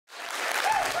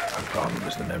Our problem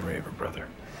is the memory of her brother.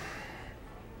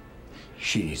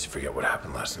 She needs to forget what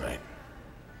happened last night.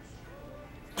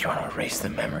 You want to erase the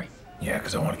memory? Yeah,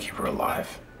 because I want to keep her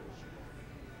alive.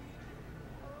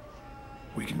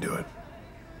 We can do it.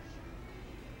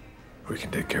 We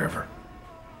can take care of her.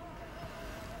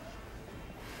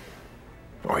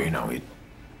 Or, you know, we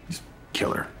just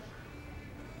kill her.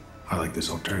 I like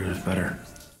this alternative better.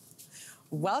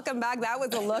 Welcome back. That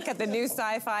was a look at the new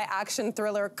sci-fi action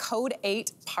thriller Code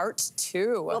 8 Part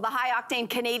 2. Well, the high-octane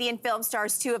Canadian film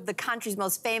stars two of the country's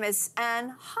most famous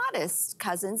and hottest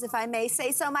cousins, if I may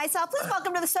say so myself. Please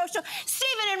welcome to the social,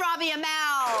 Stephen and Robbie Amell.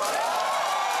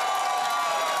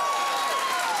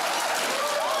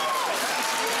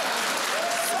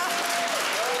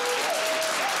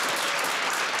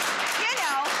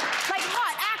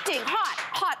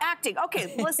 Hot acting.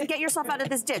 Okay, listen, get yourself out of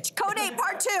this ditch. Code 8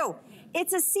 Part 2.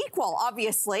 It's a sequel,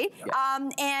 obviously,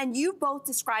 and you both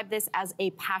described this as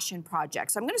a passion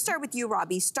project. So I'm going to start with you,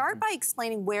 Robbie. Start by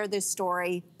explaining where this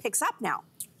story picks up now.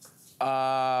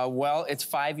 Well, it's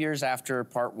 5 years after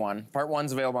Part 1. Part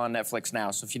 1's available on Netflix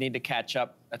now, so if you need to catch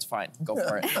up, that's fine. Go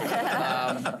for it.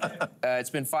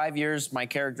 It's been 5 years. My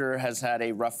character has had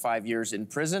a rough 5 years in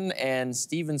prison, and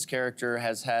Steven's character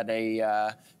has had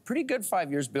a pretty good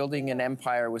 5 years building an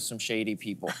empire with some shady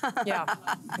people. Yeah,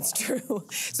 it's true.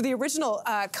 So the original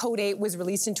Code 8 was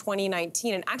released in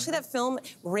 2019, and actually that film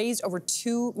raised over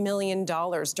 $2 million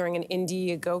during an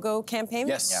Indiegogo campaign.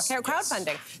 Yes. Crowdfunding.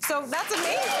 Yes. So that's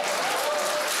amazing.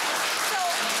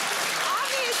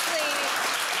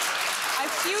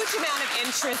 Huge amount of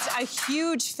interest, a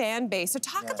huge fan base. So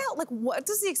talk about, like, what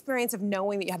does the experience of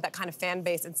knowing that you have that kind of fan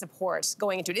base and support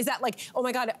going into it? Is that like, oh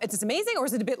my God, it's amazing, or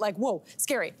is it a bit like, whoa,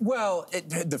 scary? Well,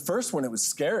 the first one, it was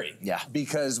scary. Yeah.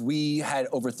 Because we had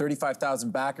over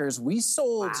 35,000 backers. We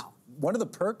sold, one of the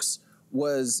perks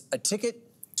was a ticket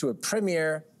to a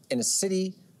premiere in a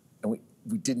city, and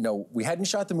we didn't know, we hadn't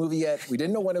shot the movie yet. We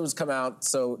didn't know when it was come out.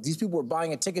 So these people were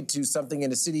buying a ticket to something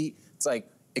in a city. It's like,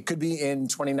 it could be in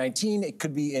 2019, it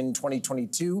could be in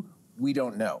 2022, we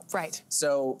don't know. Right.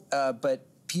 So, but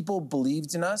people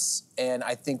believed in us, and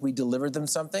I think we delivered them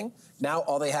something. Now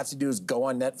all they have to do is go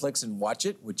on Netflix and watch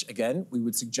it, which again, we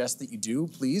would suggest that you do.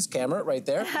 Please, camera right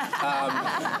there.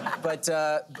 I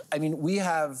mean, we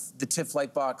have the TIFF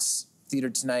Lightbox Theater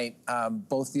tonight.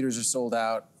 Both theaters are sold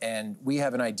out, and we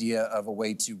have an idea of a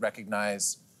way to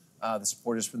recognize the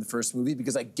supporters from the first movie,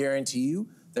 because I guarantee you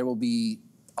there will be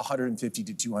 150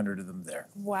 to 200 of them there.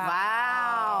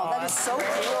 Wow, that is so cool. So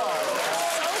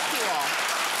cool.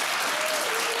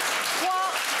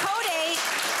 Well,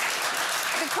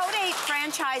 the Code 8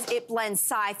 franchise, it blends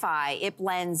sci-fi, it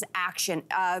blends action,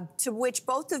 to which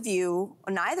both of you,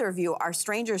 neither of you, are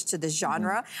strangers to this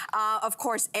genre. Of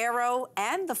course, Arrow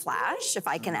and The Flash, if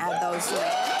I can add those in.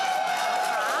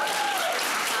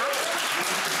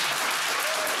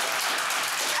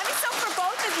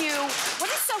 What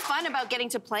is so fun about getting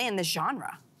to play in this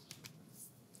genre?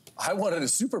 I wanted a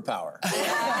superpower.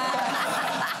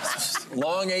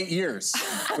 Long 8 years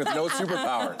with no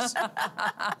superpowers.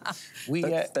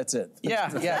 That's it. Yeah,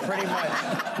 pretty much.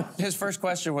 His first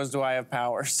question was, do I have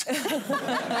powers?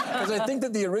 Because I think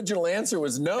that the original answer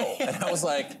was no. And I was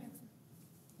like,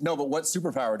 no, but what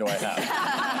superpower do I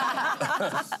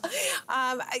have?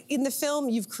 In the film,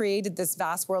 you've created this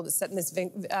vast world that's set in this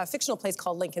fictional place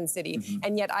called Lincoln City.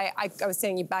 And yet, I was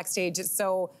saying you backstage,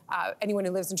 so anyone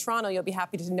who lives in Toronto, you'll be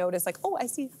happy to notice, like, oh, I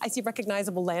see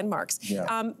recognizable landmarks.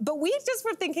 Yeah. But we just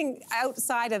were thinking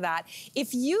outside of that,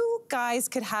 if you guys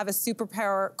could have a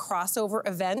superpower crossover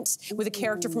event with a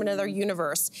character from another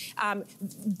universe,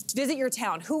 visit your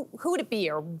town, who would it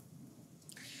be, or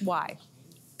why?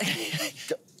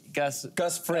 Gus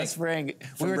Fring.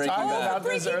 We were Breaking talking Bad. about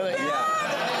this earlier.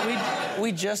 Yeah.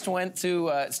 We just went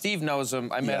to, Steve knows him.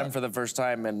 I met him for the first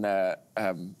time, and I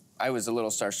was a little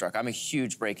starstruck. I'm a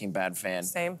huge Breaking Bad fan.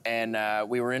 Same. And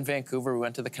we were in Vancouver. We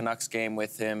went to the Canucks game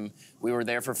with him. We were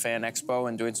there for Fan Expo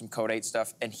and doing some Code 8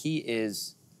 stuff, and he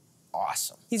is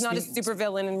awesome. He's not a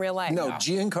supervillain in real life. No,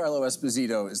 Giancarlo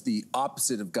Esposito is the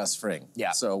opposite of Gus Fring.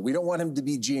 Yeah. So we don't want him to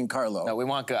be Giancarlo. No, we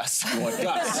want Gus. We want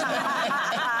Gus.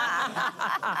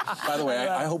 By the way,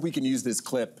 I hope we can use this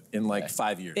clip in like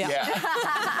 5 years. Yeah.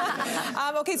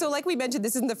 Okay, so like we mentioned,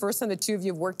 this isn't the first time the two of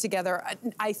you have worked together.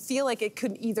 I feel like it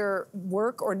could either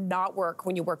work or not work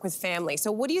when you work with family.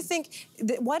 So what do you think,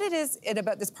 what it is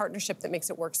about this partnership that makes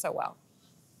it work so well?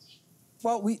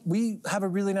 Well, we have a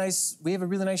really nice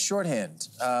shorthand.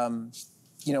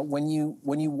 You know, when you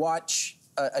watch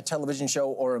a television show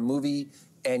or a movie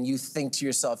and you think to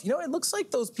yourself, you know, it looks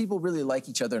like those people really like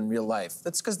each other in real life.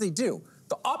 That's because they do.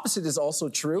 The opposite is also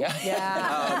true.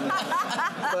 Yeah.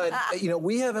 But you know,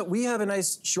 we have a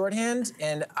nice shorthand,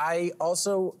 and I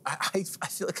feel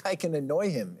like I can annoy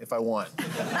him if I want.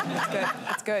 That's good.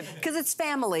 That's good. Because it's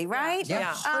family, right?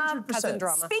 Yeah. 100%. Cousin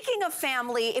drama. Speaking of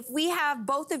family, if we have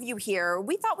both of you here,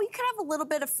 we thought we could have a little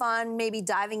bit of fun, maybe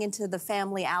diving into the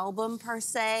family album per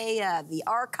se, the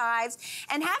archives,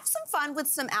 and have some fun with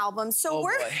some albums. So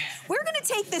we're going to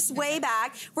take this way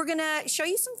back. We're going to show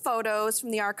you some photos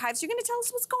from the archives. You're going to tell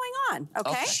us what's going on,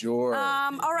 okay? Oh, sure.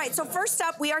 All right, so first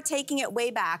up, we are taking it way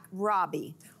back.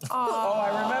 Robbie. Oh, I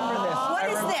remember this. What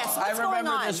is this? What's going on? I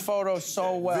remember this photo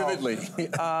so well. Vividly.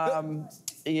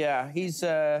 Yeah, he's,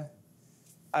 I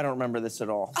don't remember this at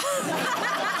all.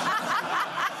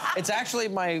 It's actually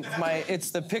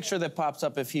it's the picture that pops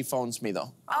up if he phones me,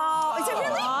 though. Oh, is it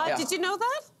really? Yeah. Did you know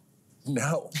that?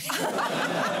 No.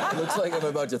 It looks like I'm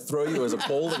about to throw you as a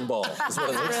bowling ball. That's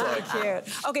what it looks like.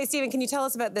 Cute. Okay, Stephen, can you tell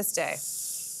us about this day?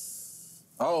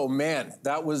 Oh man,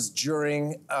 that was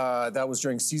during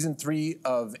season 3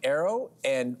 of Arrow,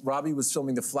 and Robbie was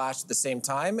filming The Flash at the same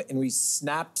time, and we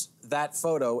snapped that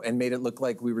photo and made it look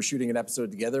like we were shooting an episode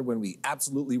together when we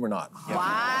absolutely were not.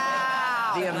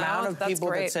 Wow. The amount of people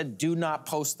that said, do not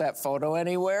post that photo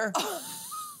anywhere.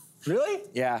 Really?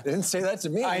 Yeah. They didn't say that to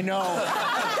me. I know.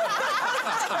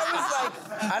 I was like,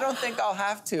 I don't think I'll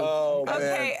have to. Oh, man.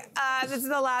 Okay, this is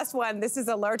the last one. This is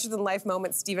a larger-than-life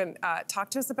moment. Stephen, talk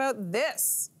to us about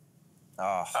this.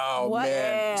 Oh, What?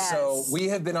 man. Yes. So we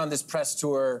have been on this press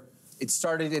tour. It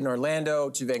started in Orlando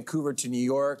to Vancouver to New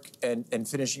York and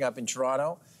finishing up in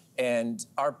Toronto. And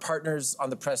our partners on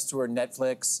the press tour,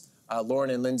 Netflix, Lauren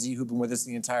and Lindsay, who've been with us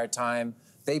the entire time,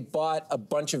 they bought a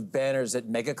bunch of banners at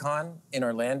MegaCon in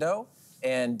Orlando.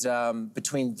 And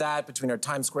between our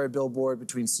Times Square billboard,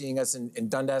 between seeing us in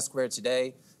Dundas Square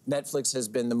today, Netflix has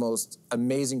been the most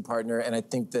amazing partner. And I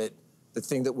think that the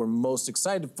thing that we're most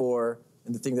excited for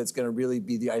and the thing that's going to really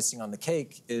be the icing on the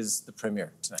cake is the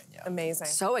premiere tonight. Yeah. Amazing.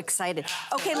 So excited.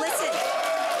 Okay, listen. What's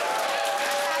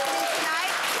happening tonight?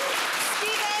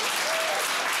 Stephen,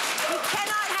 we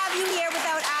cannot have you here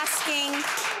without asking.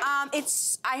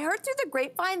 I heard through the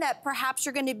grapevine that perhaps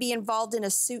you're going to be involved in a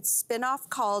Suits spinoff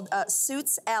called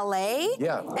Suits LA.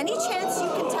 Yeah. Any chance you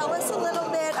can tell us a little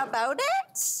bit about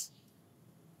it?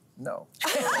 No.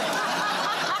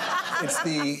 It's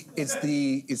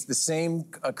the same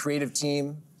creative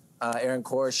team, Aaron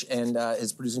Korsh and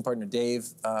his producing partner Dave.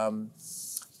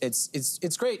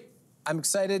 It's great. I'm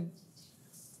excited.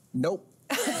 Nope.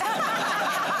 Well,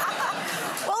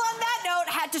 on that note,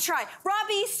 had to try.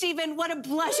 Robbie, Stephen, what a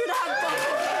pleasure to have both of you.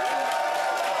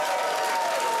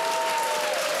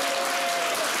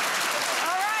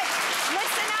 All right,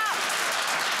 listen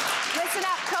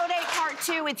up. Code 8 Part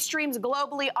 2. It streams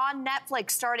globally on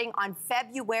Netflix starting on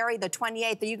February the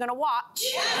 28th. Are you gonna watch?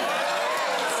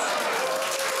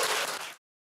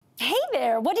 Hey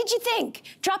there, what did you think?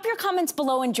 Drop your comments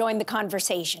below and join the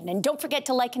conversation. And don't forget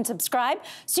to like and subscribe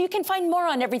so you can find more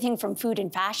on everything from food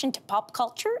and fashion to pop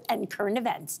culture and current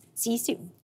events. See you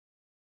soon.